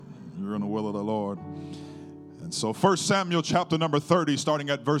longer in the will of the Lord. And so 1 Samuel chapter number 30, starting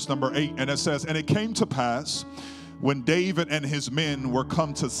at verse number 8, and it says, "And it came to pass, when David and his men were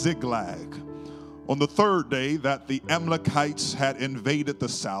come to Ziklag, on the third day, that the Amalekites had invaded the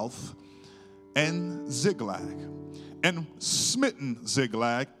south and Ziklag, and smitten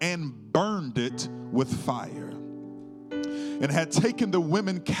Ziklag, and burned it with fire, and had taken the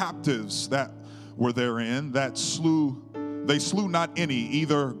women captives that were therein, they slew not any,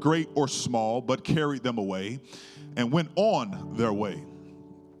 either great or small, but carried them away, and went on their way."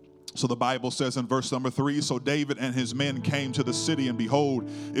 So the Bible says in verse number 3, "So David and his men came to the city, and behold,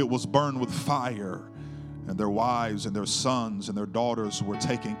 it was burned with fire, and their wives and their sons and their daughters were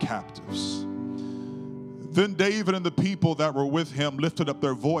taken captives. Then David and the people that were with him lifted up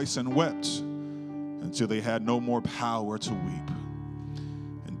their voice and wept until they had no more power to weep.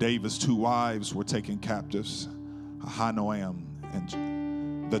 And David's two wives were taken captives, Ahinoam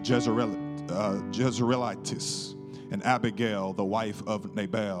and the Jezreelitess, and Abigail, the wife of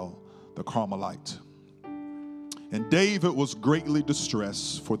Nabal, the Carmelite. And David was greatly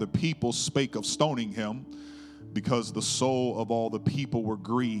distressed, for the people spake of stoning him, because the soul of all the people were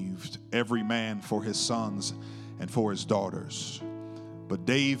grieved, every man for his sons and for his daughters. But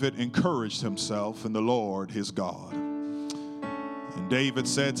David encouraged himself in the Lord his God. And David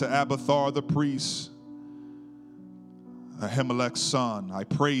said to Abiathar the priest, Ahimelech's son, I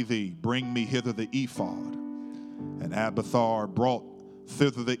pray thee, bring me hither the ephod. And Abiathar brought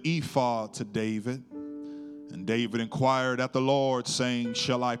thither the ephod to David. And David inquired at the Lord, saying,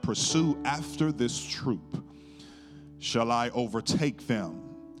 Shall I pursue after this troop? Shall I overtake them?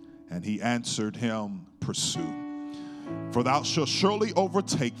 And he answered him, Pursue. For thou shalt surely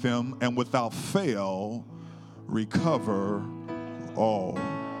overtake them, and without fail recover all.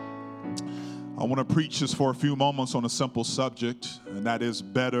 I want to preach just for a few moments on a simple subject, and that is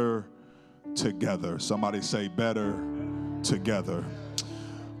better together. Somebody say better together.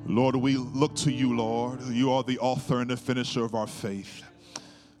 Lord, we look to you, Lord. You are the author and the finisher of our faith.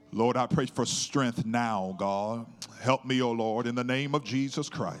 Lord, I pray for strength now, God. Help me, oh Lord, in the name of Jesus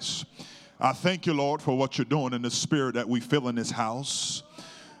Christ. I thank you, Lord, for what you're doing in the spirit that we feel in this house.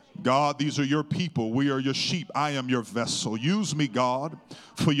 God, these are your people. We are your sheep. I am your vessel. Use me, God,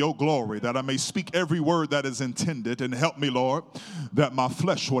 for your glory, that I may speak every word that is intended. And help me, Lord, that my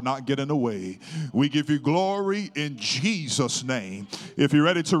flesh will not get in the way. We give you glory in Jesus' name. If you're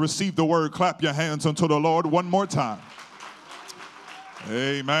ready to receive the word, clap your hands unto the Lord one more time.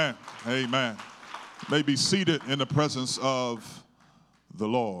 Amen. Amen. You may be seated in the presence of the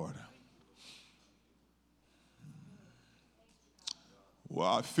Lord. Well,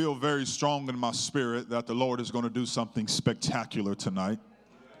 I feel very strong in my spirit that the Lord is going to do something spectacular tonight.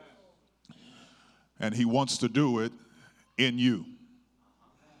 And he wants to do it in you.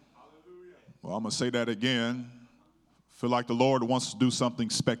 Well, I'm going to say that again. I feel like the Lord wants to do something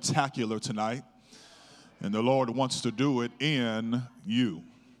spectacular tonight. And the Lord wants to do it in you.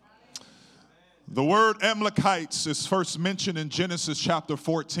 The word Amalekites is first mentioned in Genesis chapter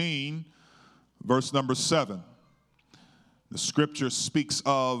 14, verse number 7. The scripture speaks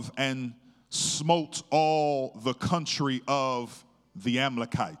of, and smote all the country of the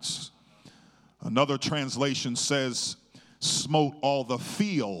Amalekites. Another translation says, smote all the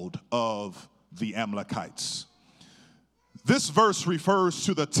field of the Amalekites. This verse refers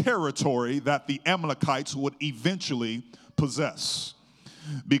to the territory that the Amalekites would eventually possess,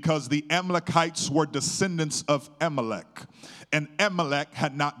 because the Amalekites were descendants of Amalek, and Amalek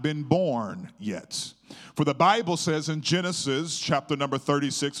had not been born yet. For the Bible says in Genesis chapter number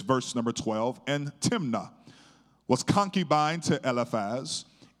 36, verse number 12, and Timnah was concubine to Eliphaz,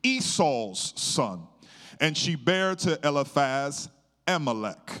 Esau's son, and she bare to Eliphaz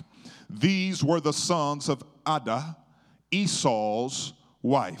Amalek. These were the sons of Adah, Esau's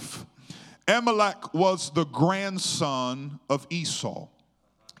wife. Amalek was the grandson of Esau.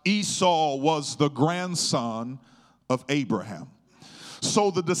 Esau was the grandson of Abraham.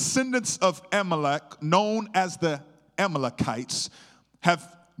 So the descendants of Amalek, known as the Amalekites, had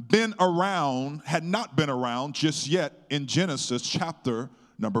not been around just yet in Genesis chapter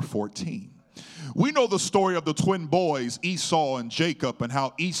number 14. We know the story of the twin boys, Esau and Jacob, and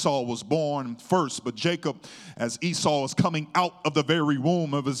how Esau was born first, but Jacob, as Esau is coming out of the very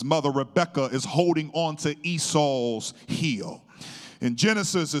womb of his mother Rebekah, is holding on to Esau's heel. In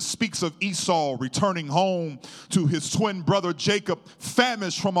Genesis, it speaks of Esau returning home to his twin brother Jacob,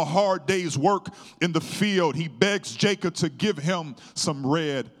 famished from a hard day's work in the field. He begs Jacob to give him some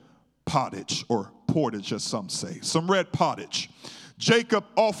red pottage, or portage as some say, some red pottage. Jacob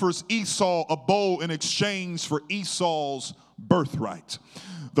offers Esau a bowl in exchange for Esau's birthright.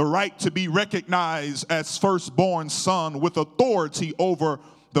 the right to be recognized as firstborn son with authority over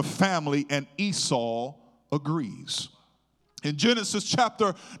the family, and Esau agrees. In Genesis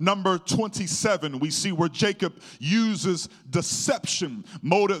chapter number 27, we see where Jacob uses deception,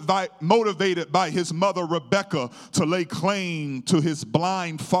 motivated by his mother Rebekah, to lay claim to his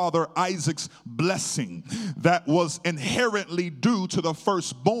blind father Isaac's blessing that was inherently due to the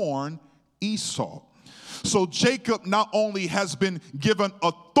firstborn Esau. So Jacob not only has been given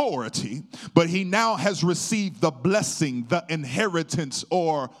authority, but he now has received the blessing, the inheritance,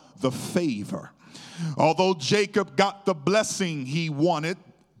 or the favor. Although Jacob got the blessing he wanted,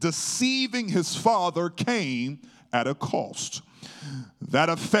 deceiving his father came at a cost that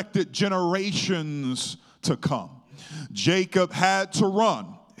affected generations to come. Jacob had to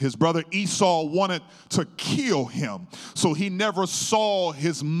run. His brother Esau wanted to kill him, so he never saw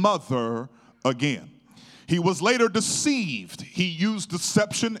his mother again. He was later deceived. He used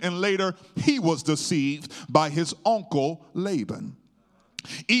deception, and later he was deceived by his uncle Laban.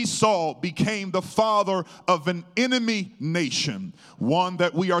 Esau became the father of an enemy nation, one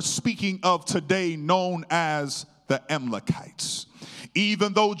that we are speaking of today, known as the Amalekites.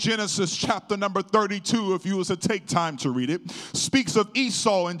 Even though Genesis chapter number 32, if you was to take time to read it, speaks of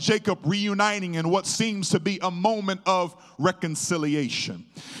Esau and Jacob reuniting in what seems to be a moment of reconciliation.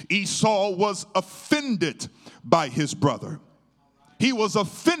 Esau was offended by his brother. He was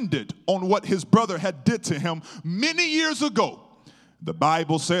offended on what his brother had did to him many years ago. The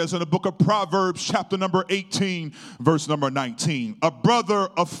Bible says in the book of Proverbs, chapter number 18, verse number 19, a brother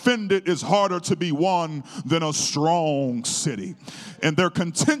offended is harder to be won than a strong city, and their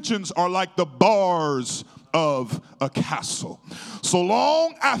contentions are like the bars of a castle. So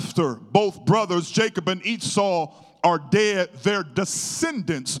long after both brothers, Jacob and Esau, are dead, their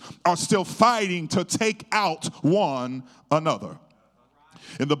descendants are still fighting to take out one another.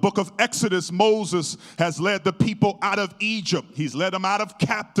 In the book of Exodus, Moses has led the people out of Egypt. He's led them out of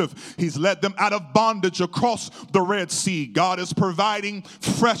captive. He's led them out of bondage across the Red Sea. God is providing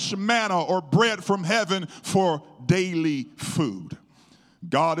fresh manna or bread from heaven for daily food.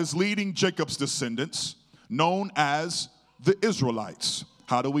 God is leading Jacob's descendants, known as the Israelites.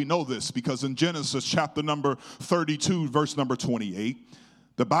 How do we know this? Because in Genesis chapter number 32, verse number 28,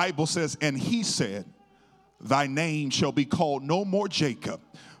 the Bible says, and he said, thy name shall be called no more Jacob,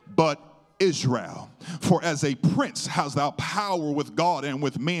 but Israel. For as a prince hast thou power with God and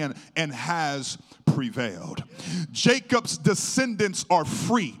with men, and has prevailed. Jacob's descendants are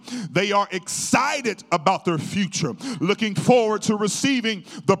free. They are excited about their future, looking forward to receiving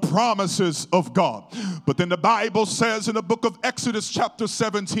the promises of God. But then the Bible says in the book of Exodus chapter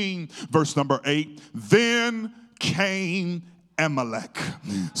 17, verse number 8, then came Amalek.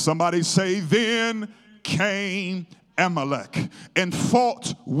 Somebody say, then came Amalek and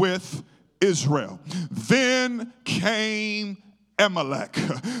fought with Israel. Then came Amalek.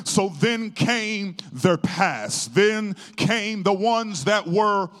 So then came their past. Then came the ones that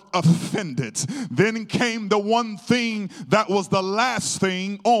were offended. Then came the one thing that was the last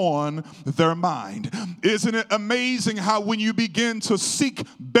thing on their mind. Isn't it amazing how when you begin to seek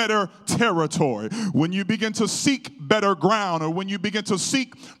better territory, when you begin to seek better ground, or when you begin to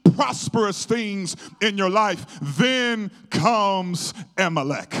seek prosperous things in your life, then comes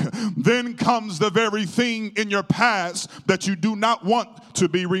Amalek. Then comes the very thing in your past that you do not want to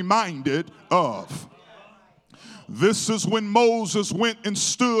be reminded of. This is when Moses went and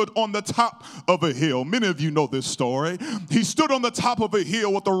stood on the top of a hill. Many of you know this story. He stood on the top of a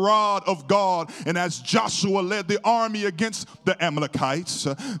hill with the rod of God, and as Joshua led the army against the Amalekites,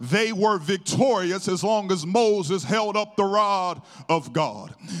 they were victorious as long as Moses held up the rod of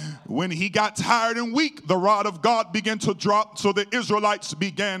God. When he got tired and weak, the rod of God began to drop, so the Israelites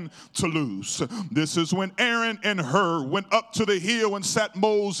began to lose. This is when Aaron and Hur went up to the hill and sat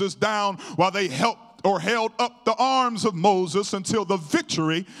Moses down while they held up the arms of Moses until the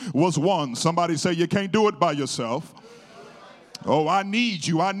victory was won. Somebody say, you can't do it by yourself. Oh, I need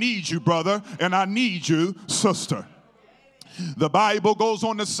you, brother, and I need you, sister. The Bible goes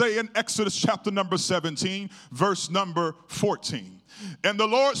on to say in Exodus chapter number 17, verse number 14, and the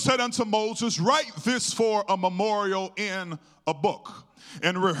Lord said unto Moses, write this for a memorial in a book,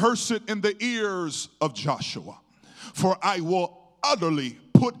 and rehearse it in the ears of Joshua, for I will utterly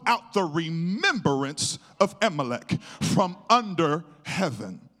put out the remembrance of Amalek from under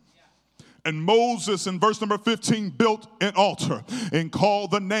heaven. And Moses, in verse number 15, built an altar and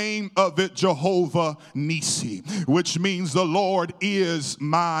called the name of it Jehovah Nissi, which means the Lord is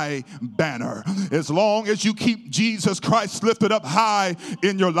my banner. As long as you keep Jesus Christ lifted up high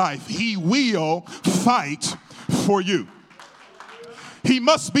in your life, he will fight for you. He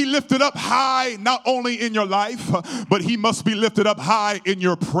must be lifted up high, not only in your life, but he must be lifted up high in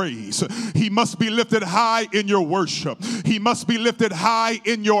your praise. He must be lifted high in your worship. He must be lifted high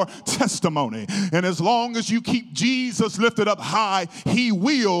in your testimony. And as long as you keep Jesus lifted up high, he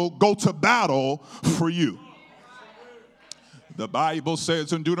will go to battle for you. The Bible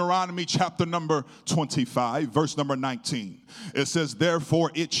says in Deuteronomy chapter number 25, verse number 19, it says,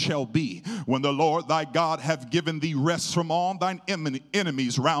 therefore it shall be, when the Lord thy God hath given thee rest from all thine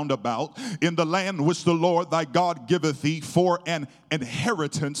enemies round about, in the land which the Lord thy God giveth thee for an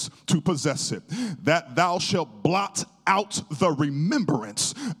inheritance to possess it, that thou shalt blot out the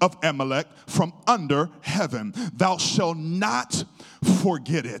remembrance of Amalek from under heaven. Thou shalt not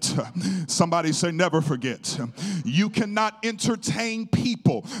forget it. Somebody say, never forget. You cannot entertain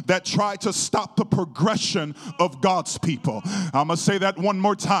people that try to stop the progression of God's people. I'm going to say that one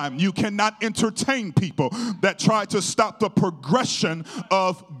more time. You cannot entertain people that try to stop the progression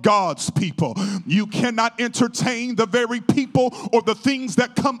of God's people. You cannot entertain the very people or the things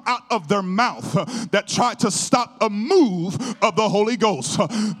that come out of their mouth that try to stop a move of the Holy Ghost.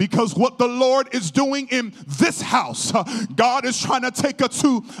 Because what the Lord is doing in this house, God is trying to take us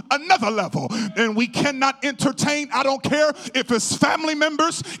to another level, and we cannot entertain. I don't care if it's family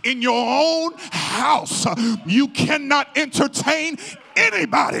members in your own house. You cannot entertain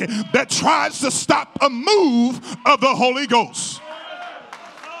anybody that tries to stop a move of the Holy Ghost.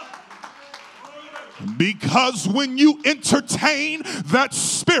 Because when you entertain that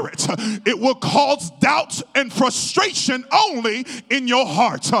spirit, it will cause doubt and frustration only in your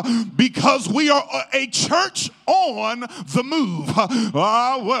heart. Because we are a church on the move. Well,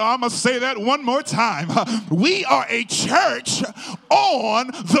 I'm going to say that one more time. We are a church on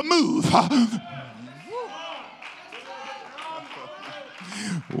the move.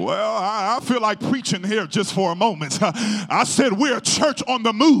 Well, I feel like preaching here just for a moment. I said we're a church on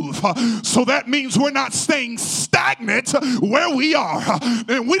the move. So that means we're not staying stagnant where we are.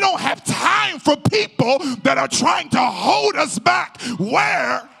 And we don't have time for people that are trying to hold us back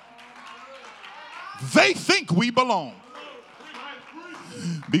where they think we belong.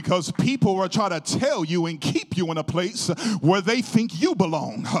 Because people are trying to tell you and keep you in a place where they think you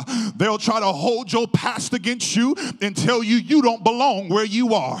belong. They'll try to hold your past against you and tell you you don't belong where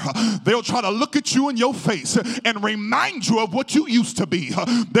you are. They'll try to look at you in your face and remind you of what you used to be.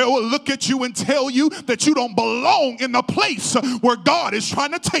 They will look at you and tell you that you don't belong in the place where God is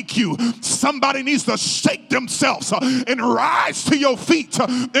trying to take you. Somebody needs to shake themselves and rise to your feet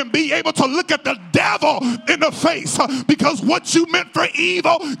and be able to look at the devil in the face, because what you meant for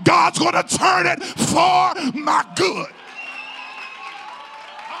evil, God's going to turn it for my good.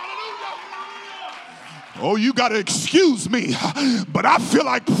 Oh, you got to excuse me, but I feel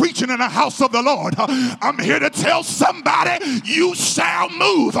like preaching in the house of the Lord. I'm here to tell somebody, you shall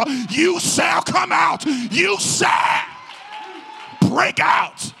move. You shall come out. You shall break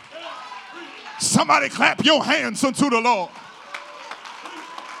out. Somebody clap your hands unto the Lord.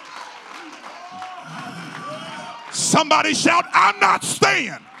 Somebody shout, I'm not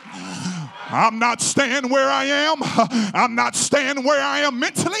staying. I'm not staying where I am. I'm not staying where I am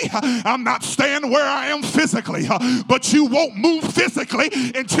mentally. I'm not staying where I am physically. But you won't move physically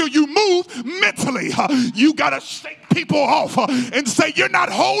until you move mentally. You got to shake people off and say, you're not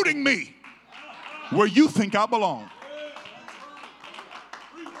holding me where you think I belong.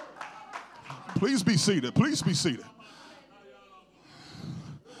 Please be seated. Please be seated.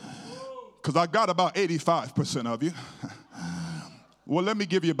 Because I got about 85% of you. Well, let me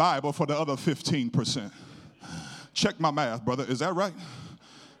give you a Bible for the other 15%. Check my math, brother. Is that right?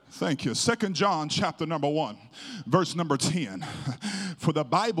 Thank you. 2 John chapter number 1, verse number 10. For the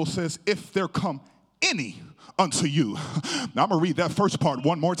Bible says, if there come any unto you. Now I'm going to read that first part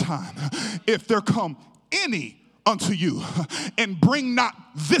one more time. If there come any unto you and bring not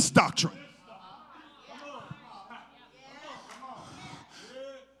this doctrine.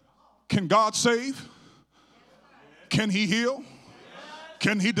 Can God save? Can he heal?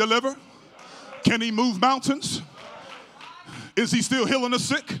 Can he deliver? Can he move mountains? Is he still healing the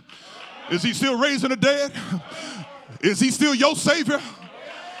sick? Is he still raising the dead? Is he still your Savior?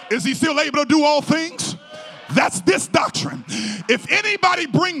 Is he still able to do all things? That's this doctrine. If anybody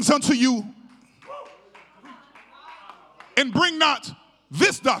brings unto you and bring not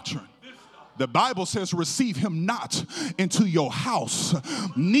this doctrine, the Bible says, receive him not into your house,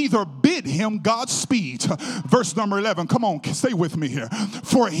 neither bid him Godspeed. Verse number 11, come on, stay with me here.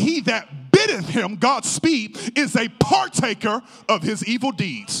 For he that biddeth him Godspeed is a partaker of his evil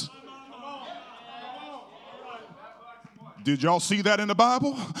deeds. Did y'all see that in the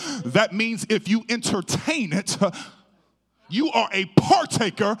Bible? That means if you entertain it, You are a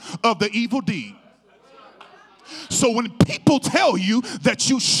partaker of the evil deed. So when people tell you that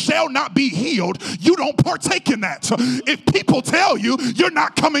you shall not be healed, you don't partake in that. If people tell you you're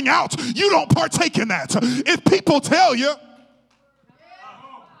not coming out, you don't partake in that. If people tell you,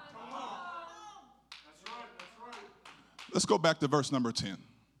 let's go back to verse number 10.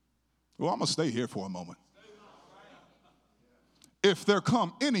 Well, I'm going to stay here for a moment. If there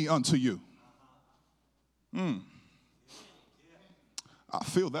come any unto you. I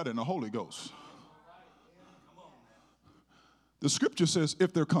feel that in the Holy Ghost. The scripture says,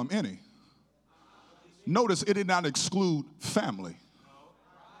 if there come any. Notice it did not exclude family.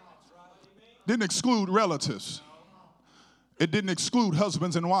 Didn't exclude relatives. It didn't exclude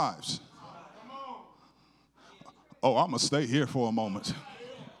husbands and wives. Oh, I'm going to stay here for a moment.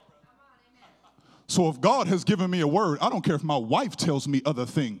 So if God has given me a word, I don't care if my wife tells me another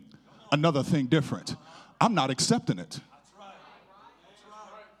thing different. I'm not accepting it.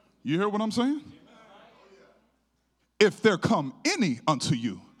 You hear what I'm saying? If there come any unto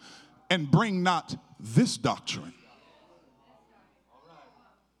you and bring not this doctrine.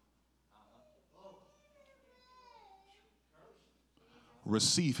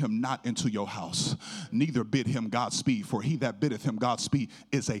 Receive him not into your house, neither bid him Godspeed, for he that biddeth him Godspeed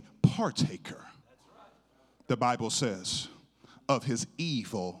is a partaker, the Bible says, of his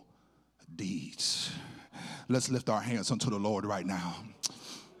evil deeds. Let's lift our hands unto the Lord right now.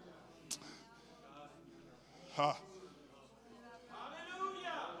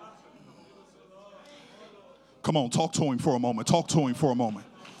 Come on, talk to him for a moment. Talk to him for a moment.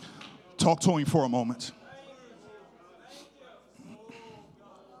 Talk to him for a moment.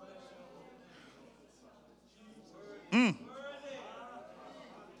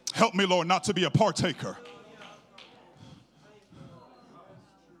 Help me, Lord, not to be a partaker.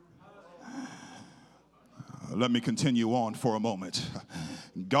 Let me continue on for a moment.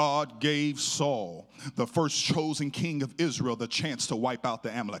 God gave Saul, the first chosen king of Israel, the chance to wipe out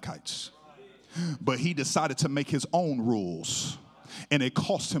the Amalekites. But he decided to make his own rules, and it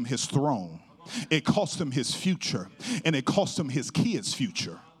cost him his throne. It cost him his future, and it cost him his kids'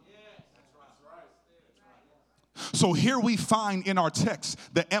 future. So here we find in our text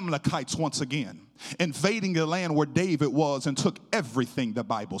the Amalekites once again invading the land where David was and took everything the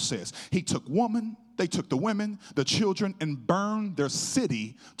Bible says. He took they took the women, the children, and burned their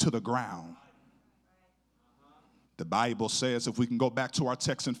city to the ground. The Bible says, if we can go back to our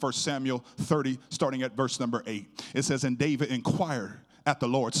text in 1 Samuel 30, starting at verse number 8, it says, and David inquired at the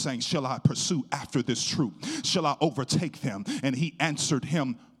Lord, saying, shall I pursue after this troop? Shall I overtake them? And he answered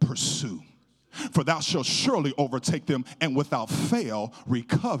him, pursue. For thou shalt surely overtake them, and without fail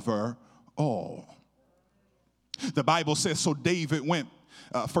recover all. The Bible says, so David went,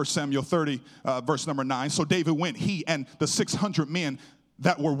 1 Samuel 30, verse number 9. So David went, he and the 600 men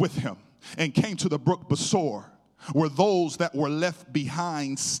that were with him, and came to the brook Besor, where those that were left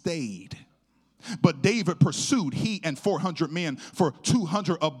behind stayed. But David pursued, he and 400 men, for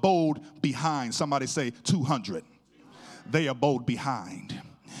 200 abode behind. Somebody say 200. They abode behind,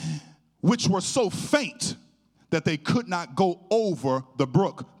 which were so faint that they could not go over the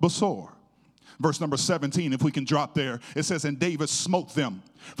brook Besor. Verse number 17, if we can drop there, it says, and David smote them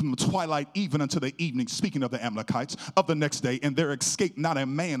from the twilight even unto the evening, speaking of the Amalekites, of the next day, and there escaped not a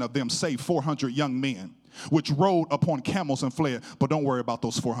man of them, save 400 young men, which rode upon camels and fled. But don't worry about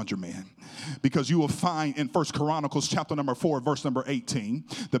those 400 men, because you will find in 1 Chronicles chapter number 4, verse number 18,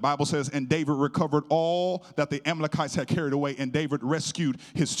 the Bible says, and David recovered all that the Amalekites had carried away, and David rescued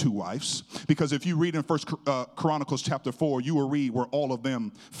his 2 wives. Because if you read in 1 Chronicles chapter 4, you will read where all of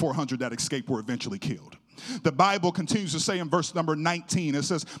them 400 that escaped were eventually killed. The Bible continues to say in verse number 19, it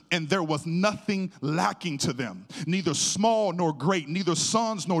says, and there was nothing lacking to them, neither small nor great, neither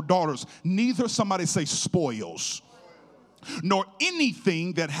sons nor daughters, neither, somebody say, spoils, nor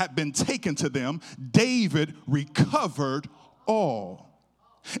anything that had been taken to them. David recovered all.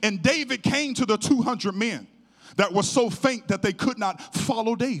 And David came to the 200 men that were so faint that they could not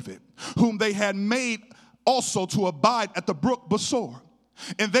follow David, whom they had made also to abide at the brook Besor.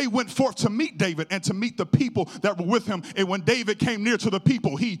 And they went forth to meet David and to meet the people that were with him. And when David came near to the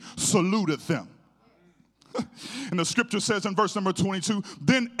people, he saluted them. And the scripture says in verse number 22,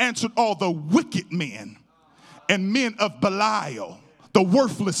 then answered all the wicked men and men of Belial, the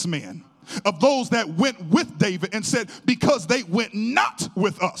worthless men, of those that went with David, and said, because they went not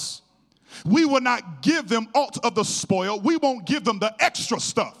with us, we will not give them aught of the spoil. We won't give them the extra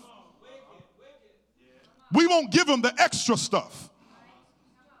stuff. We won't give them the extra stuff.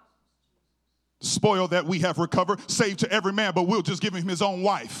 Spoil that we have recovered, save to every man, but we'll just give him his own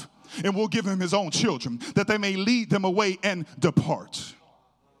wife. and will give him his own children, that they may lead them away and depart.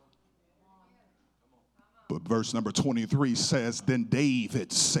 But verse number 23 says, then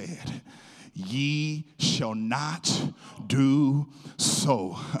David said, ye shall not do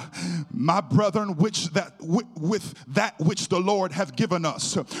so. My brethren, with that which the Lord hath given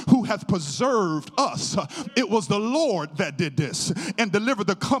us, who hath preserved us, it was the Lord that did this, and delivered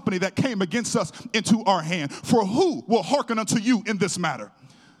the company that came against us into our hand. For who will hearken unto you in this matter?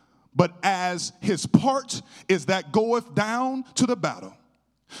 But as his part is that goeth down to the battle,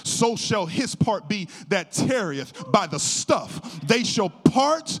 so shall his part be that tarrieth by the stuff. They shall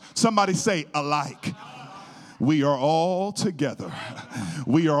part, somebody say, alike. We are all together.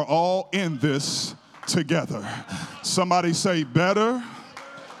 We are all in this together. Somebody say better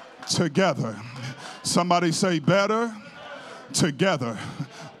together. Somebody say better together.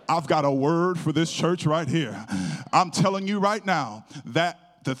 I've got a word for this church right here. I'm telling you right now that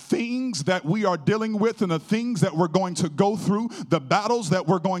the things that we are dealing with and the things that we're going to go through, the battles that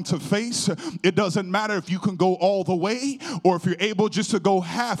we're going to face, it doesn't matter if you can go all the way or if you're able just to go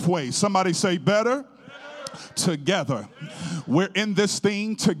halfway. Somebody say better together. We're in this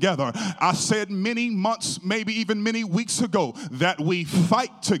thing together. I said many months, maybe even many weeks ago, that we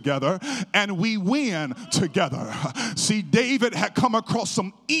fight together and we win together. See, David had come across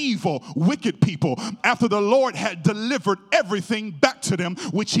some evil, wicked people after the Lord had delivered everything back to them,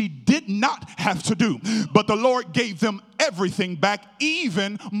 which he did not have to do. But the Lord gave them everything back,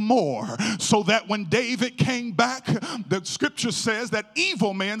 even more, so that when David came back, the scripture says that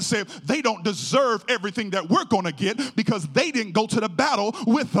evil men said they don't deserve everything that we're going to get because they didn't go to the battle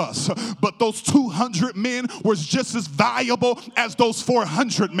with us. But those 200 men was just as valuable as those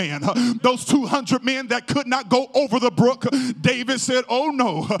 400 men. Those 200 men that could not go over the brook, David said, oh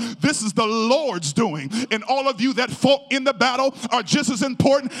no, this is the Lord's doing. And all of you that fought in the battle are just as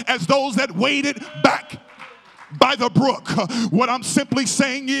important as those that waited back by the brook. What I'm simply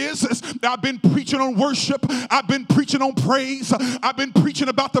saying is I've been preaching on worship, I've been preaching on praise, I've been preaching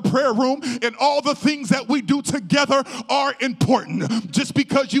about the prayer room, and all the things that we do together are important. Just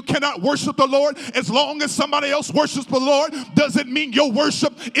because you cannot worship the Lord as long as somebody else worships the Lord doesn't mean your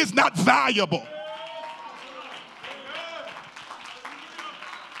worship is not valuable.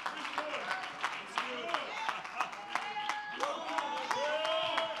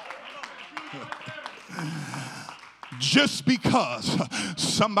 Just because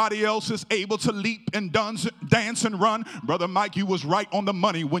somebody else is able to leap and dance and run, Brother Mike, you was right on the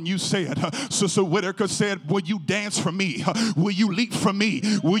money when you said, Sister Whitaker said, will you dance for me? Will you leap for me?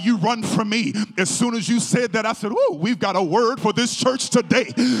 Will you run for me? As soon as you said that, I said, oh, we've got a word for this church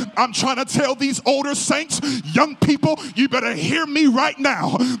today. I'm trying to tell these older saints, young people, you better hear me right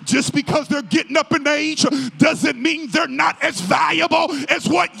now. Just because they're getting up in age doesn't mean they're not as valuable as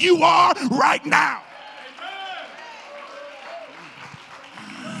what you are right now.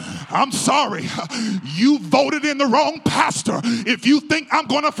 I'm sorry, you voted in the wrong pastor. If you think I'm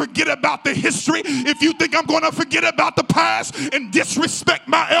going to forget about the history, if you think I'm going to forget about the past and disrespect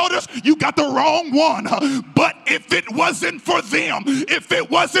my elders, you got the wrong one. But if it wasn't for them, if it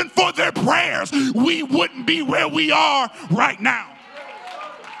wasn't for their prayers, we wouldn't be where we are right now.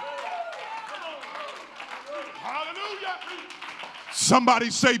 Hallelujah. Somebody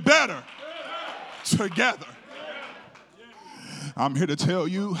say better together. I'm here to tell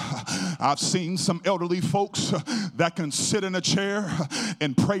you, I've seen some elderly folks that can sit in a chair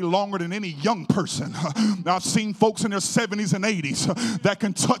and pray longer than any young person. I've seen folks in their 70s and 80s that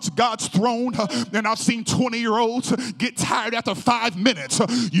can touch God's throne, and I've seen 20-year-olds get tired after 5 minutes.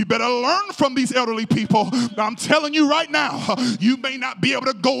 You better learn from these elderly people. I'm telling you right now, you may not be able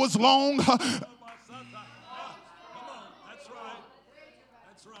to go as long.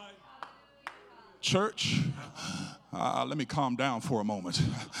 Church, let me calm down for a moment.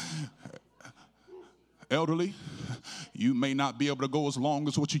 Elderly, you may not be able to go as long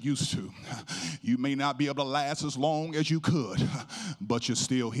as what you used to. You may not be able to last as long as you could, but you're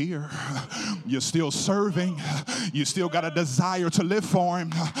still here. You're still serving. You still got a desire to live for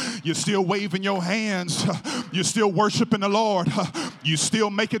him. You're still waving your hands. You're still worshiping the Lord. You still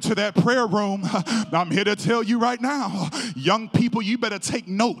make it to that prayer room. I'm here to tell you right now, young people, you better take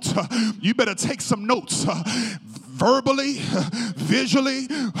notes. You better take some notes. Verbally, visually,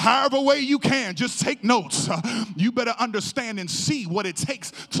 however way you can, just take notes. You better understand and see what it takes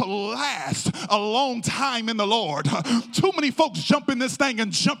to last a long time in the Lord. Too many folks jump in this thing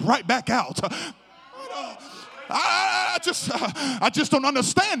and jump right back out. I just don't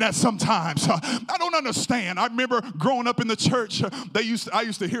understand that sometimes. I don't understand. I remember growing up in the church, I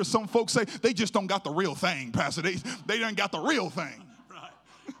used to hear some folks say, they just don't got the real thing, Pastor. They done got the real thing. Right.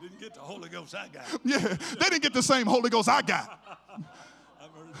 Didn't get the Holy Ghost I got. Yeah, they didn't get the same Holy Ghost I got.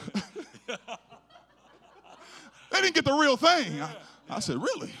 They didn't get the real thing. I said,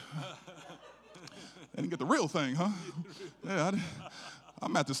 really? They didn't get the real thing, huh? Yeah, I'm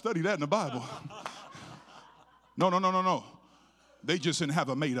going to have to study that in the Bible. No. They just didn't have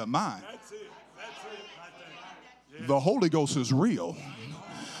a made-up mind. That's it. Yeah. The Holy Ghost is real.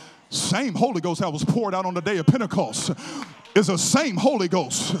 Same Holy Ghost that was poured out on the day of Pentecost is the same Holy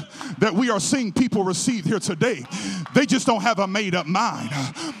Ghost that we are seeing people receive here today. They just don't have a made-up mind.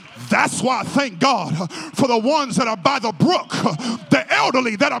 That's why I thank God for the ones that are by the brook, the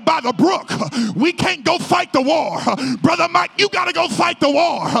elderly that are by the brook. We can't go fight the war. Brother Mike, you got to go fight the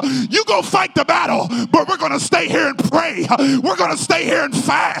war. You go fight the battle, but we're going to stay here and pray. We're going to stay here and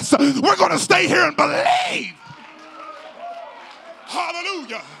fast. We're going to stay here and believe.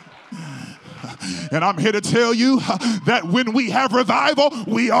 Hallelujah. And I'm here to tell you that when we have revival,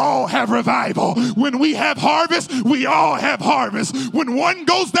 we all have revival. When we have harvest, we all have harvest. When one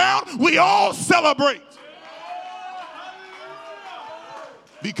goes down, we all celebrate.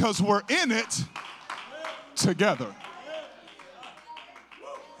 Because we're in it together.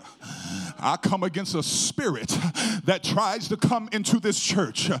 I come against a spirit that tries to come into this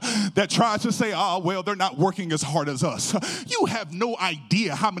church, that tries to say, well, they're not working as hard as us. You have no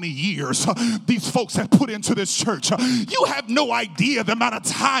idea how many years these folks have put into this church. You have no idea the amount of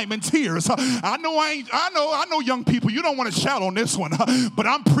time and tears. I know young people, you don't want to shout on this one, but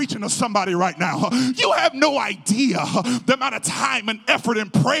I'm preaching to somebody right now. You have no idea the amount of time and effort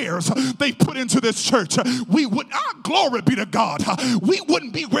and prayers they put into this church. Glory be to God. We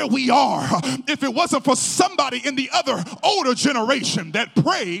wouldn't be where we are if it wasn't for somebody in the other older generation that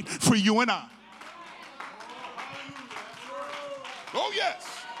prayed for you and I. Oh, yes.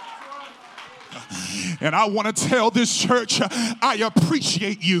 And I want to tell this church, I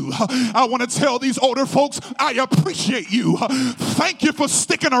appreciate you. I want to tell these older folks, I appreciate you. Thank you for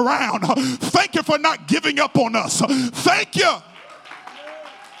sticking around. Thank you for not giving up on us. Thank you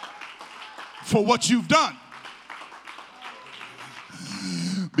for what you've done.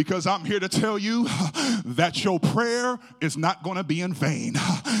 Because I'm here to tell you that your prayer is not going to be in vain.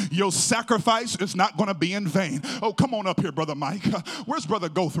 Your sacrifice is not going to be in vain. Oh, come on up here, Brother Mike. Where's Brother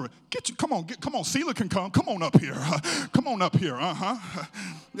Gothra? Come on, Sela can come. Come on up here. Come on up here.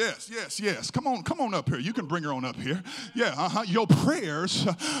 Yes. Come on up here. You can bring her on up here. Yeah, Your prayers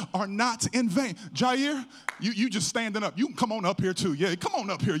are not in vain. Jair, you just standing up. You can come on up here too. Yeah, come on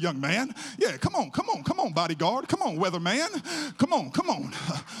up here, young man. Yeah, come on, bodyguard. Come on, weatherman. Come on.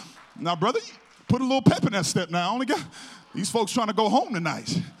 Now, brother, put a little pep in that step now. I only got these folks trying to go home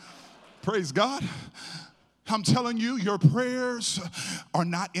tonight. Praise God. I'm telling you, your prayers are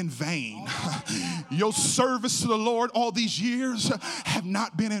not in vain. Your service to the Lord all these years have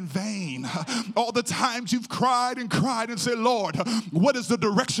not been in vain. All the times you've cried and said, Lord, what is the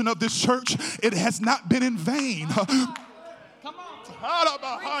direction of this church? It has not been in vain.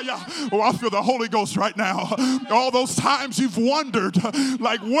 Oh, I feel the Holy Ghost right now. All those times you've wondered,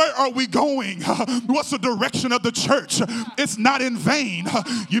 like, where are we going? What's the direction of the church? It's not in vain.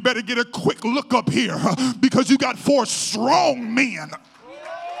 You better get a quick look up here because you got 4 strong men.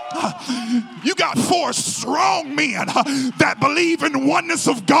 You got 4 strong men that believe in oneness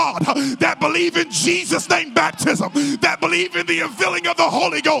of God, that believe in Jesus' name baptism, that believe in the infilling of the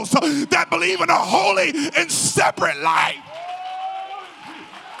Holy Ghost, that believe in a holy and separate life.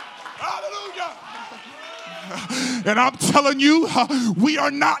 Hallelujah. And I'm telling you, we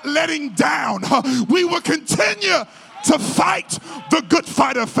are not letting down. We will continue to fight the good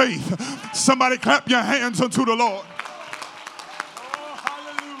fight of faith. Somebody clap your hands unto the Lord.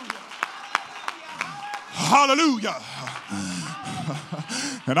 Hallelujah.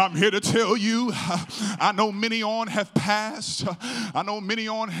 And I'm here to tell you, I know many on have passed. I know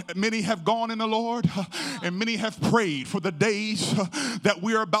many have gone in the Lord, and many have prayed for the days that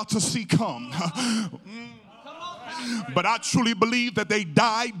we're about to see come. But I truly believe that they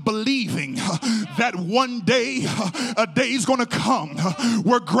died believing that one day, a day is going to come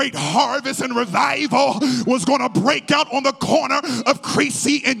where great harvest and revival was going to break out on the corner of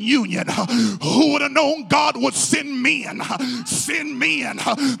Creasy and Union. Who would have known God would send men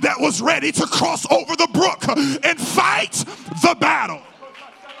that was ready to cross over the brook and fight the battle.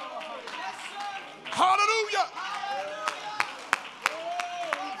 Hallelujah.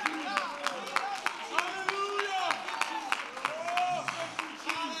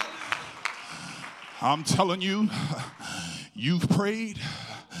 I'm telling you, you've prayed,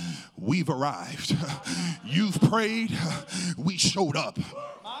 we've arrived. You've prayed, we showed up.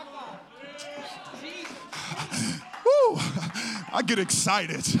 Woo. I get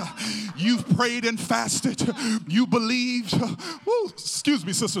excited. You've prayed and fasted. You believed. Woo, excuse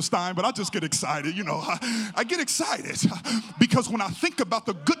me, Sister Stein, but I just get excited. You know, I get excited because when I think about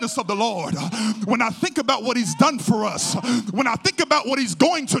the goodness of the Lord, when I think about what he's done for us, when I think about what he's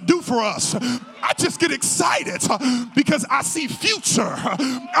going to do for us, I just get excited because I see future.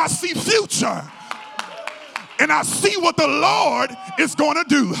 I see future. And I see what the Lord is going to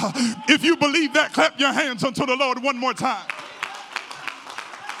do. If you believe that, clap your hands unto the Lord one more time.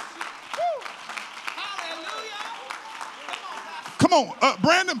 Come on,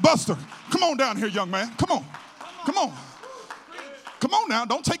 Brandon, Buster, come on down here, young man. Come on. Come on. Come on now.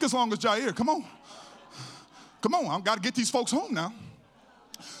 Don't take as long as Jair. Come on. Come on. I've got to get these folks home now.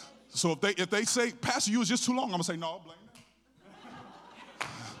 So if they say, Pastor, you was just too long, I'm going to say, no, blame them.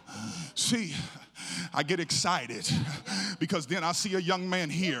 See, I get excited because then I see a young man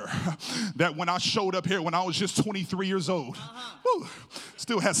here that when I showed up here when I was just 23 years old, woo,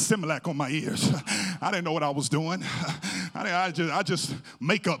 still has Similac on my ears. I didn't know what I was doing. I just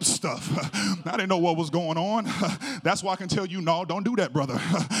make up stuff. I didn't know what was going on. That's why I can tell you, no, don't do that, brother.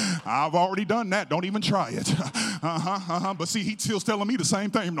 I've already done that. Don't even try it. But see, he's still telling me the same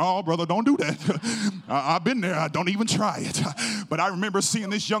thing. No, brother, don't do that. I've been there. Don't even try it. But I remember seeing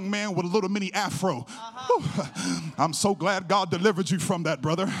this young man with a little mini afro. I'm so glad God delivered you from that,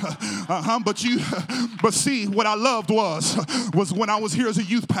 brother. But see, what I loved was when I was here as a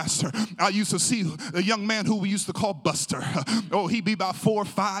youth pastor, I used to see a young man who we used to call Buster. Oh, he'd be about 4,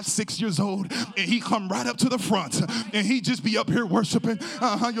 5, 6 years old, and he'd come right up to the front, and he'd just be up here worshiping.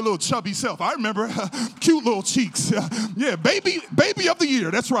 Your little chubby self. I remember cute little cheeks. Yeah, baby of the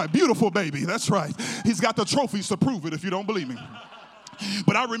year. That's right, beautiful baby. That's right. He's got the trophies to prove it if you don't believe me.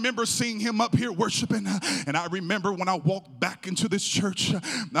 But I remember seeing him up here worshiping, and I remember when I walked back into this church,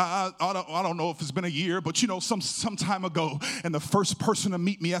 I don't know if it's been a year, but you know, some time ago, and the first person to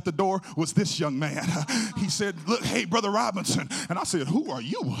meet me at the door was this young man. He said, look, hey, Brother Robinson. And I said, who are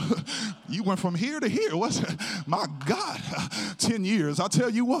you? You went from here to here. What's it? My God, 10 years, I'll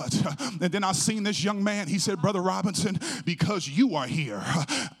tell you what. And then I seen this young man. He said, Brother Robinson, because you are here,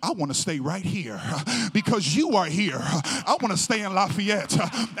 I want to stay right here. Because you are here, I want to stay in Lafayette.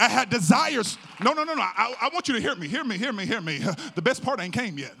 I had desires. No. I want you to hear me. Hear me. The best part ain't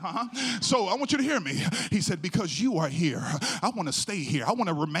came yet. So I want you to hear me. He said, because you are here, I want to stay here. I want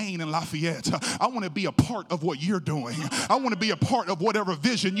to remain in Lafayette. I want to be a part of what you're doing. I want to be a part of whatever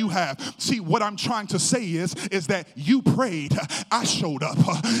vision you have. See, what I'm trying to say is that you prayed, I showed up.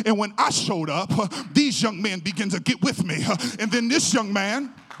 And when I showed up, these young men began to get with me. And then this young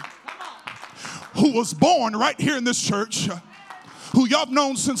man, who was born right here in this church, who y'all have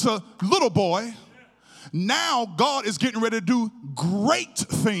known since a little boy, now God is getting ready to do great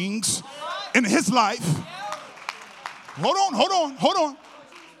things in his life. Hold on.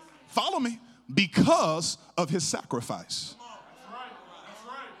 Follow me. Because of his sacrifice.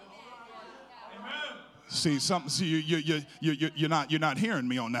 See, you're not hearing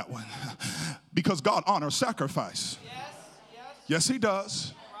me on that one. Because God honors sacrifice. Yes, he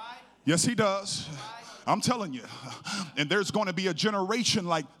does. Yes, he does. I'm telling you. And there's going to be a generation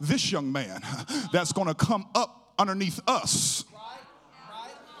like this young man that's going to come up underneath us.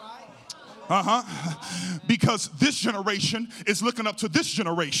 Because this generation is looking up to this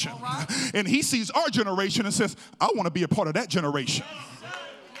generation. And he sees our generation and says, I want to be a part of that generation.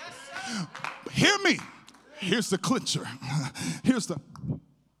 Hear me. Here's the clincher. Here's the...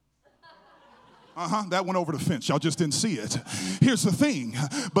 that went over the fence. Y'all just didn't see it. Here's the thing.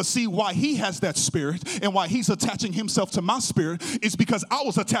 But see, why he has that spirit and why he's attaching himself to my spirit is because I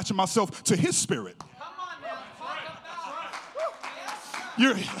was attaching myself to his spirit.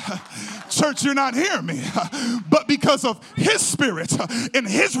 Church, you're not hearing me. But because of his spirit and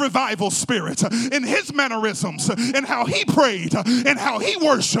his revival spirit and his mannerisms and how he prayed and how he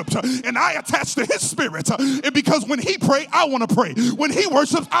worshiped, and I attached to his spirit. And because when he prayed, I want to pray. When he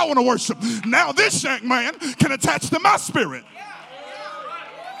worships, I want to worship. Now this young man can attach to my spirit.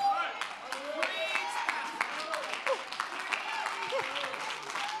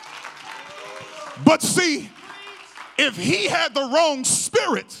 But see, if he had the wrong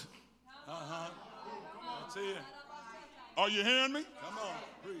spirit, are you hearing me? Come on,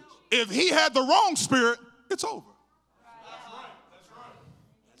 preach. If he had the wrong spirit, it's over. That's right.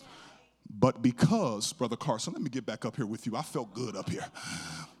 But because, Brother Carson, let me get back up here with you. I felt good up here.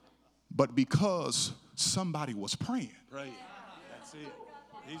 But because somebody was praying. Praying. That's it.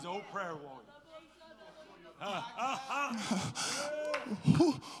 He's old prayer warrior.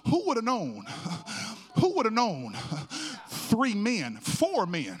 Who would have known? Who would have known 4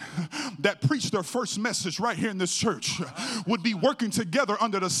 men that preached their first message right here in this church would be working together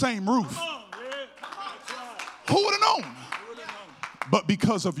under the same roof. Who would have known? But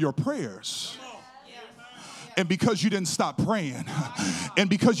because of your prayers, and because you didn't stop praying, and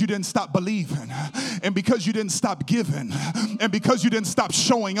because you didn't stop believing, and because you didn't stop giving, and because you didn't stop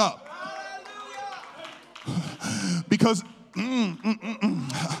showing up, because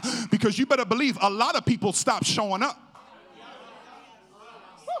you better believe a lot of people stopped showing up.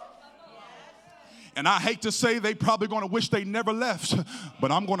 And I hate to say they probably going to wish they never left,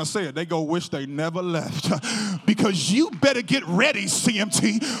 but I'm going to say it. They go wish they never left, because you better get ready,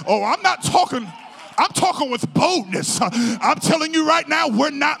 CMT. Oh, I'm talking with boldness. I'm telling you right now,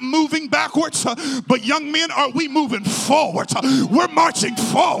 we're not moving backwards, but young men, are we moving forward? We're marching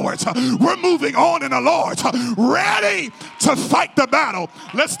forward. We're moving on in the Lord, ready to fight the battle.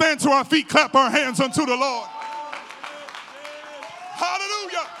 Let's stand to our feet, clap our hands unto the Lord.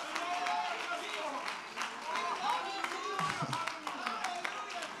 Hallelujah.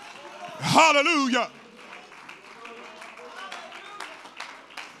 Hallelujah.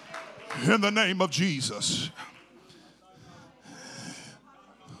 In the name of Jesus.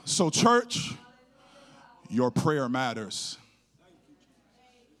 So, church, your prayer matters.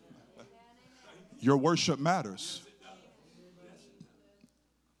 Your worship matters.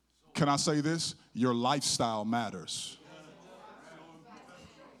 Can I say this? Your lifestyle matters.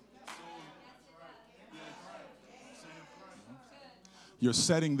 You're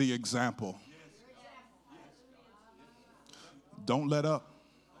setting the example. Don't let up.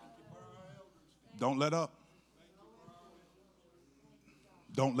 Don't let up.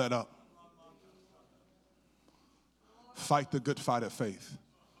 Don't let up. Fight the good fight of faith.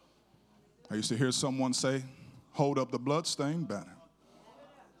 I used to hear someone say, hold up the bloodstained banner.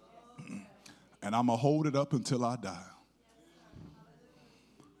 And I'm going to hold it up until I die.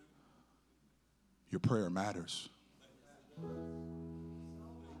 Your prayer matters.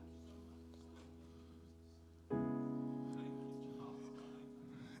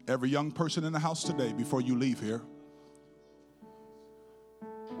 Every young person in the house today, before you leave here,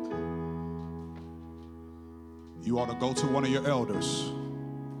 you ought to go to one of your elders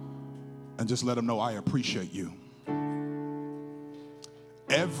and just let them know, I appreciate you.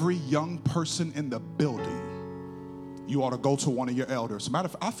 Every young person in the building, you ought to go to one of your elders. Matter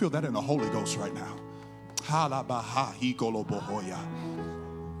of fact, I feel that in the Holy Ghost right now.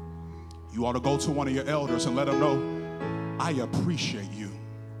 You ought to go to one of your elders and let them know, I appreciate you.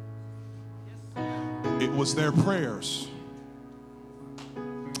 It was their prayers.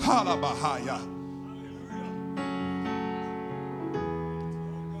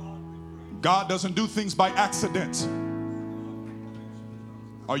 God doesn't do things by accident.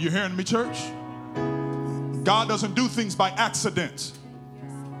 Are you hearing me, church? God doesn't do things by accident.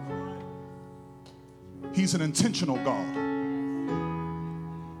 He's an intentional God.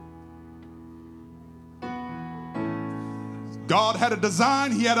 God had a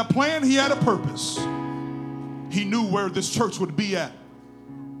design, he had a plan, he had a purpose. He knew where this church would be at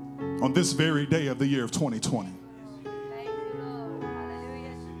on this very day of the year of 2020. Thank you, Lord.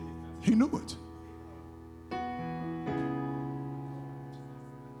 Hallelujah. He knew it.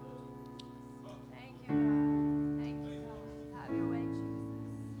 Thank you, God. Thank you, God. Have your way,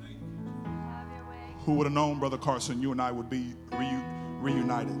 Jesus. Have your way. Who would have known, Brother Carson, you and I would be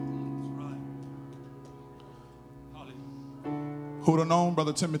reunited? Who would have known,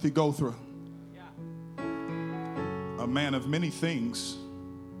 Brother Timothy Gothra, a man of many things,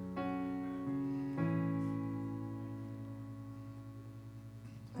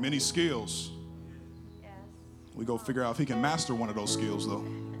 many skills. Yes. We go figure out if he can master one of those skills, though.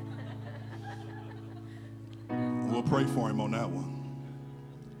 We'll pray for him on that one.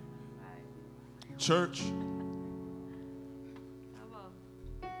 Right. Church, Come on.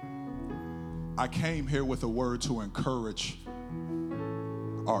 I came here with a word to encourage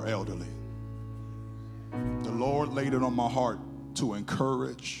our elderly. The Lord laid it on my heart to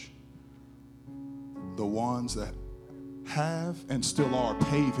encourage the ones that have and still are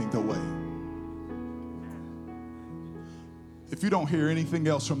paving the way. If you don't hear anything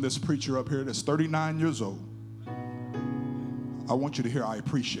else from this preacher up here that's 39 years old, I want you to hear, I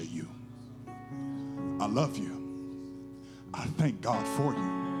appreciate you. I love you. I thank God for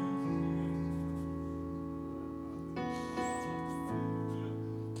you.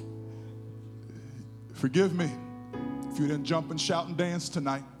 Forgive me if you didn't jump and shout and dance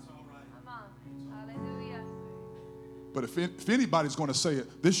tonight. Come on. Hallelujah. But if anybody's going to say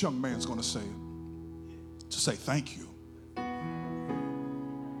it, this young man's going to say it. To say thank you.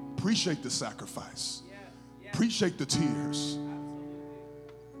 Appreciate the sacrifice. Appreciate the tears.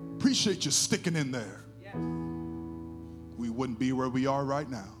 Appreciate you sticking in there. We wouldn't be where we are right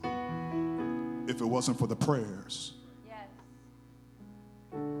now if it wasn't for the prayers Yes.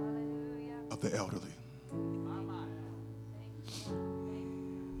 Hallelujah. of the elderly. Thank you.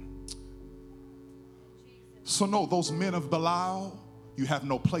 So no, those men of Belial, you have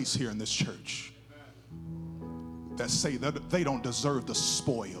no place here in this church that say that they don't deserve the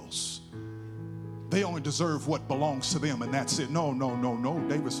spoils. They only deserve what belongs to them, and that's it. No, no, no, no.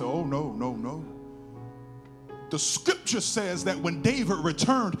 David said, oh, no, no, no. The scripture says that when David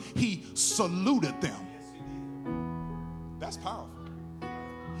returned, he saluted them. That's powerful.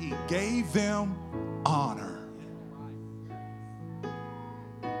 He gave them honor.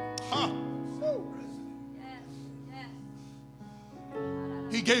 Huh.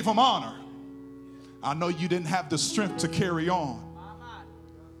 He gave them honor. I know you didn't have the strength to carry on,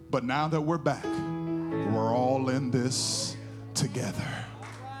 but now that we're back, we're all in this together.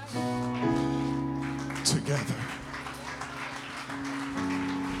 Together.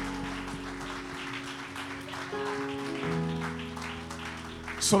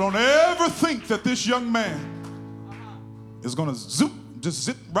 So don't ever think that this young man is going to just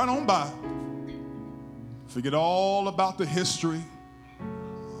zip right on by. Forget all about the history,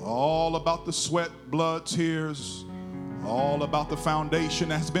 all about the sweat, blood, tears, all about the foundation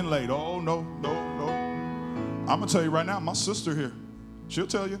that's been laid. Oh, no, no, no. I'm going to tell you right now, my sister here, she'll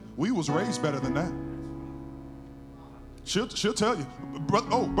tell you, we was raised better than that. She'll tell you,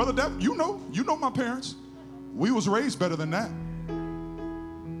 Brother Depp, you know my parents. We was raised better than that.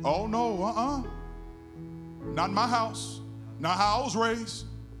 Oh, no, not in my house, not how I was raised.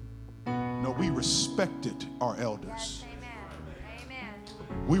 No, we respected our elders. Yes, amen.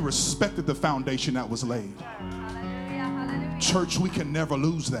 Amen. We respected the foundation that was laid. Hallelujah. Hallelujah. Church, we can never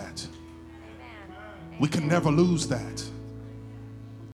lose that. Amen. We can never lose that.